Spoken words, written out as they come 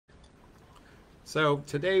So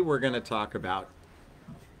today we're going to talk about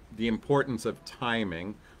the importance of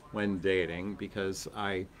timing when dating because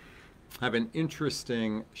I have an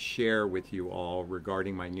interesting share with you all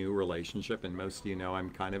regarding my new relationship. And most of you know I'm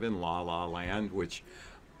kind of in la la land, which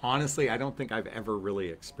honestly I don't think I've ever really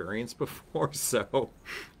experienced before. So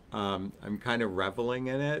I'm kind of reveling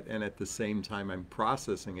in it. And at the same time, I'm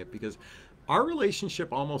processing it because our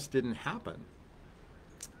relationship almost didn't happen.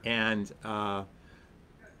 And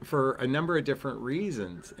for a number of different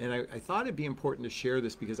reasons. And I thought it'd be important to share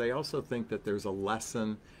this because I also think that there's a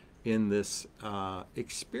lesson in this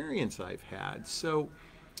experience I've had. So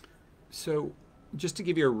just to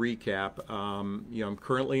give you a recap, I'm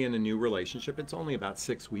currently in a new relationship. It's only about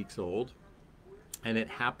 6 weeks old, and it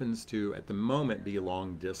happens to, at the moment, be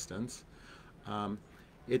long distance.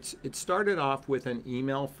 It started off with an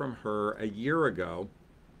email from her a year ago,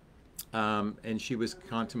 and she was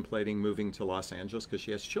contemplating moving to Los Angeles because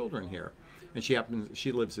she has children here, and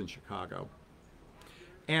she lives in Chicago.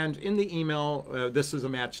 And in the email, this is a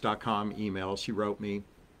Match.com email she wrote me,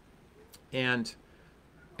 and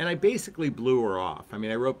I basically blew her off. I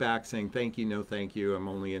mean, I wrote back saying thank you, no thank you. I'm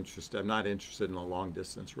not interested in a long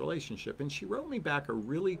distance relationship. And she wrote me back a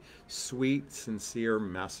really sweet, sincere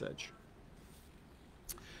message.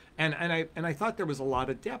 And I thought there was a lot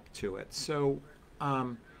of depth to it. So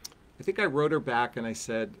I think I wrote her back and I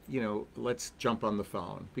said, let's jump on the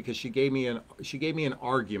phone, because she gave me an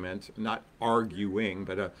argument, not arguing,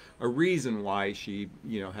 but a reason why she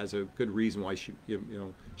has a good reason why she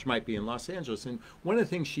might be in Los Angeles. And one of the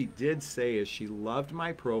things she did say is she loved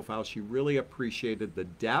my profile. She really appreciated the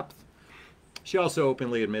depth. She also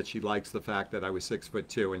openly admits she likes the fact that I was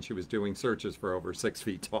 6'2" and she was doing searches for over 6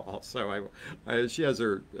 feet tall. So she has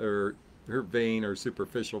her vain or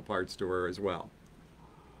superficial parts to her as well.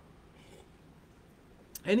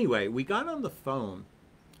 Anyway, we got on the phone,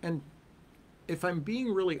 and if I'm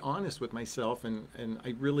being really honest with myself, and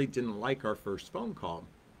I really didn't like our first phone call,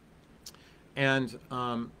 and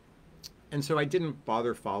so I didn't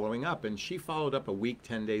bother following up, and she followed up a week,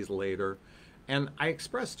 10 days later, and I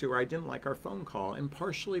expressed to her I didn't like our phone call, and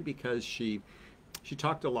partially because she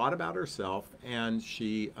talked a lot about herself, and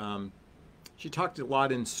she talked a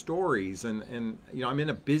lot in stories, and I'm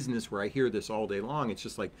in a business where I hear this all day long. It's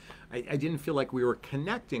just like I didn't feel like we were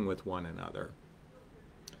connecting with one another.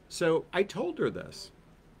 So I told her this,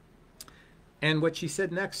 and what she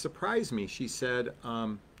said next surprised me. She said,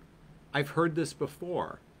 I've heard this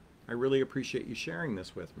before. I really appreciate you sharing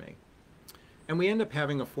this with me. And we ended up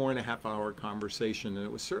having a 4.5-hour conversation, and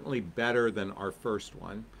it was certainly better than our first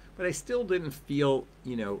one. But I still didn't feel,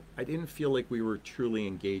 I didn't feel like we were truly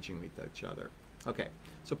engaging with each other. Okay,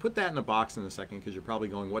 so put that in a box in a second, because you're probably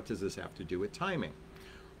going, what does this have to do with timing?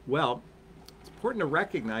 Well, it's important to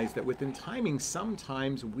recognize that within timing,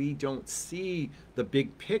 sometimes we don't see the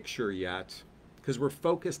big picture yet because we're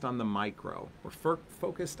focused on the micro. We're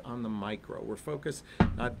focused on the micro. We're focused,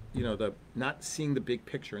 not seeing the big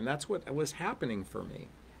picture. And that's what was happening for me.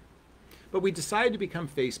 But we decided to become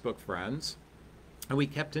Facebook friends. And we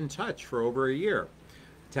kept in touch for over a year.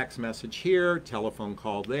 Text message here, telephone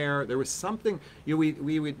call there. There was something,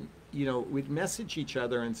 we'd message each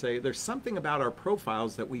other and say, there's something about our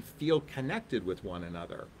profiles that we feel connected with one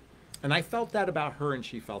another. And I felt that about her, and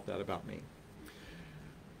she felt that about me.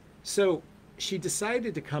 So she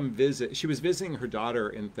decided to come visit. She was visiting her daughter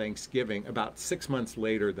in Thanksgiving about 6 months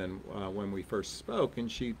later than when we first spoke. And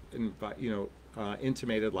she,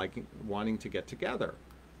 intimated like wanting to get together.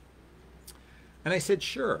 And I said,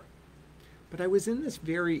 sure. But I was in this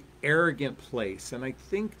very arrogant place. And I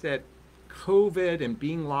think that COVID and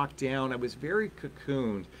being locked down, I was very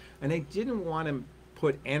cocooned. And I didn't want to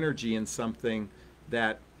put energy in something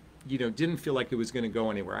that, didn't feel like it was going to go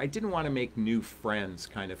anywhere. I didn't want to make new friends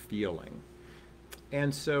kind of feeling.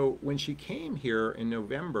 And so when she came here in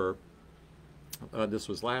November, this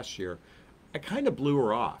was last year, I kind of blew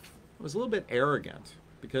her off. I was a little bit arrogant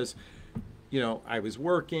because I was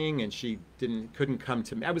working and she couldn't come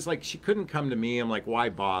to me. I was like, she couldn't come to me. I'm like, why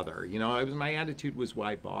bother? My attitude was,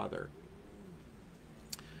 why bother?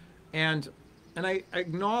 And I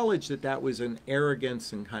acknowledged that was an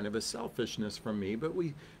arrogance and kind of a selfishness from me, but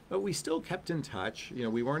we still kept in touch.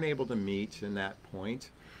 We weren't able to meet in that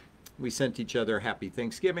point. We sent each other Happy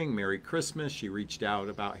Thanksgiving, Merry Christmas. She reached out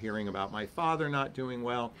about hearing about my father not doing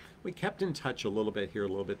well. We kept in touch a little bit here, a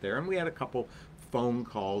little bit there, and we had a couple phone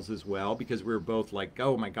calls as well, because we were both like,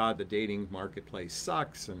 oh my God, the dating marketplace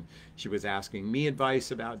sucks, and she was asking me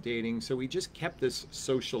advice about dating. So we just kept this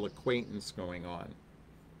social acquaintance going on.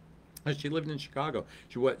 She lived in Chicago.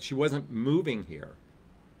 She wasn't moving here.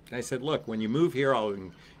 And I said, look, when you move here, I'll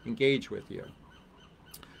engage with you.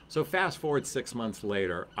 So fast forward 6 months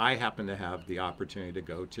later, I happen to have the opportunity to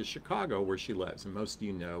go to Chicago where she lives, and most of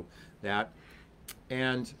you know that.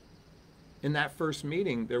 And in that first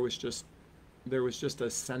meeting, there was just a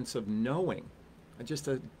sense of knowing, just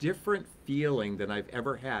a different feeling than I've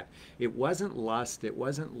ever had. It wasn't lust, it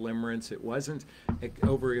wasn't limerence, it wasn't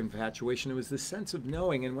over infatuation. It was this sense of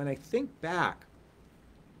knowing. And when I think back,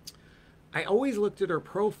 I always looked at her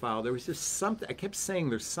profile. There was just something. I kept saying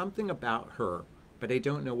there's something about her, but I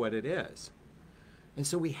don't know what it is. And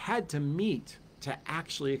so we had to meet to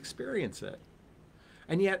actually experience it.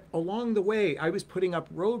 And yet, along the way, I was putting up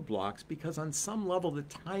roadblocks because on some level, the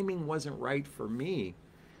timing wasn't right for me.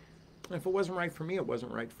 And if it wasn't right for me, it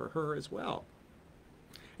wasn't right for her as well.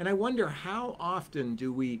 And I wonder, how often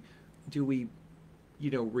do we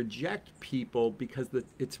reject people because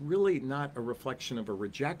it's really not a reflection of a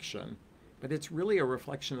rejection, but it's really a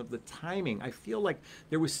reflection of the timing. I feel like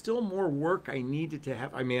there was still more work I needed to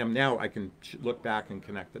have. I mean, now I can look back and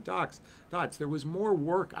connect the dots. There was more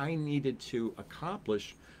work I needed to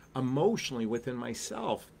accomplish emotionally within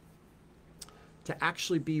myself to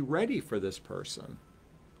actually be ready for this person.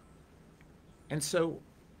 And so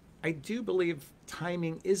I do believe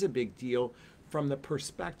timing is a big deal from the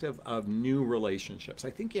perspective of new relationships. I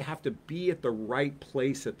think you have to be at the right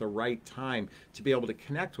place at the right time to be able to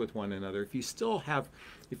connect with one another. If you still have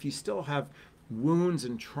wounds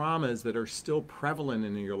and traumas that are still prevalent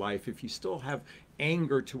in your life, if you still have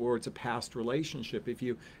anger towards a past relationship, if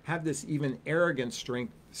you have this even arrogant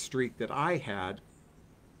streak that I had,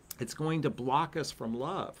 it's going to block us from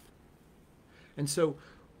love. And so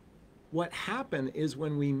what happened is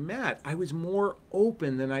when we met, I was more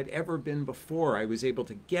open than I'd ever been before. I was able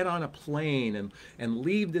to get on a plane and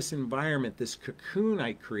leave this environment, this cocoon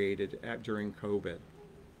I created during COVID.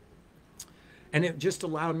 And it just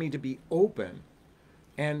allowed me to be open.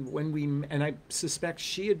 And I suspect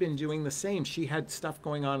she had been doing the same. She had stuff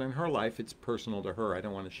going on in her life. It's personal to her. I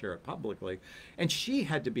don't want to share it publicly. And she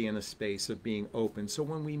had to be in a space of being open. So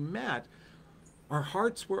when we met, our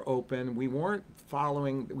hearts were open.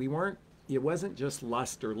 It wasn't just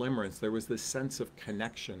lust or limerence. There was this sense of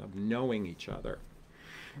connection, of knowing each other.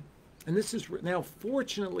 And this is now,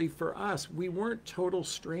 fortunately for us, we weren't total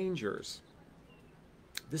strangers.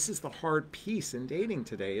 This is the hard piece in dating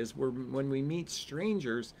today, is when we meet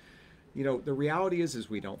strangers, the reality is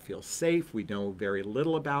we don't feel safe. We know very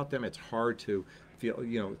little about them. It's hard to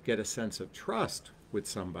feel, get a sense of trust with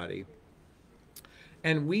somebody.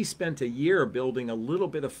 And we spent a year building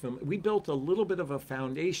we built a little bit of a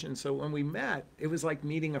foundation. So when we met, it was like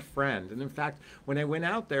meeting a friend. And in fact, when I went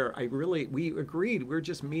out there, we agreed we're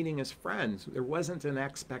just meeting as friends. There wasn't an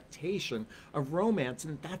expectation of romance.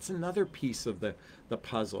 And that's another piece of the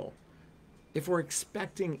puzzle. If we're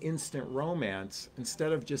expecting instant romance,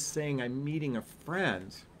 instead of just saying I'm meeting a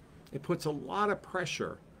friend, it puts a lot of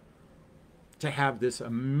pressure to have this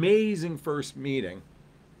amazing first meeting,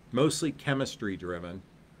 mostly chemistry driven,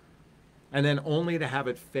 and then only to have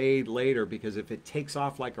it fade later, because if it takes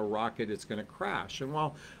off like a rocket, it's going to crash. And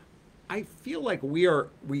while I feel like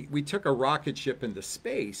we took a rocket ship into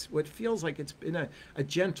space, what feels like it's been a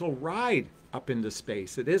gentle ride up into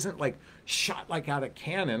space. It isn't like shot like out of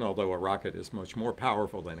cannon, although a rocket is much more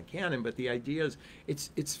powerful than a cannon. But the idea is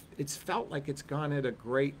it's felt like it's gone at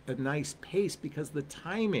a nice pace, because the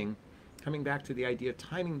timing, coming back to the idea of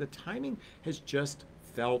timing, the timing has just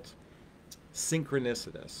felt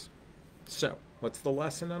synchronicitous. So, what's the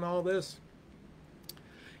lesson in all this?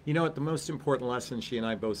 You know what, the most important lesson she and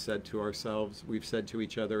I both said to ourselves, we've said to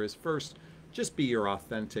each other, is first, just be your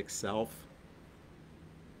authentic self.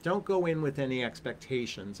 Don't go in with any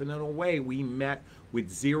expectations. And in a way, we met with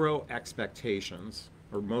zero expectations,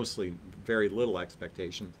 or mostly very little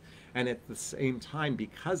expectations. And at the same time,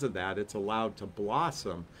 because of that, it's allowed to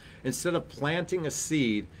blossom. Instead of planting a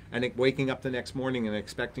seed and waking up the next morning and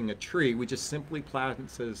expecting a tree, we just simply planted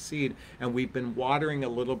a seed, and we've been watering a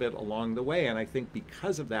little bit along the way. And I think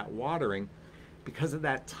because of that watering, because of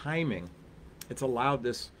that timing, it's allowed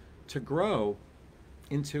this to grow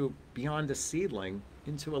into, beyond a seedling,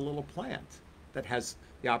 into a little plant that has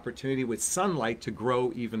the opportunity with sunlight to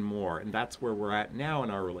grow even more. And that's where we're at now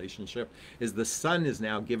in our relationship, is the sun is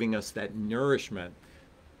now giving us that nourishment,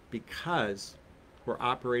 because we're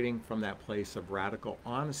operating from that place of radical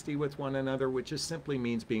honesty with one another, which just simply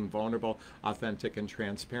means being vulnerable, authentic, and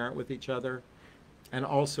transparent with each other. And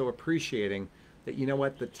also appreciating that, you know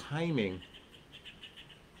what, the timing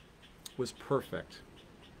was perfect,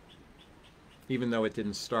 even though it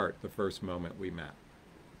didn't start the first moment we met.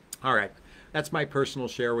 All right. That's my personal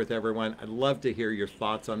share with everyone. I'd love to hear your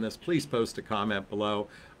thoughts on this. Please post a comment below.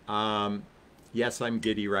 Yes, I'm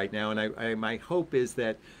giddy right now, and my hope is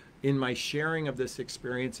that in my sharing of this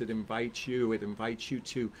experience, it invites you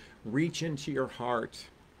to reach into your heart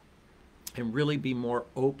and really be more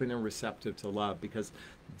open and receptive to love, because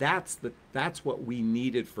that's what we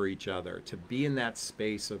needed for each other, to be in that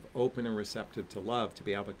space of open and receptive to love, to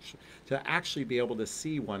be able to actually be able to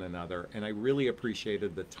see one another. And I really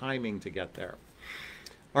appreciated the timing to get there.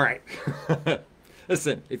 All right.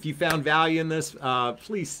 Listen, if you found value in this,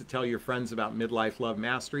 please tell your friends about Midlife Love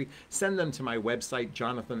Mastery. Send them to my website,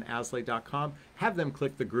 jonathanaslay.com. Have them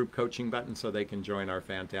click the group coaching button so they can join our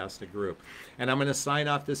fantastic group. And I'm going to sign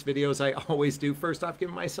off this video as I always do. First off,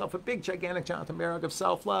 giving myself a big, gigantic Jonathan Bear hug of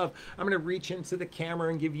self-love. I'm going to reach into the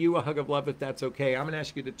camera and give you a hug of love if that's okay. I'm going to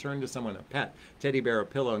ask you to turn to someone, a pet, teddy bear, a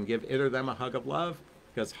pillow, and give it or them a hug of love,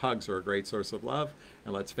 because hugs are a great source of love.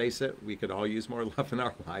 And let's face it, we could all use more love in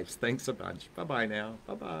our lives. Thanks a bunch. Bye-bye now.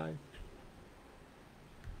 Bye-bye.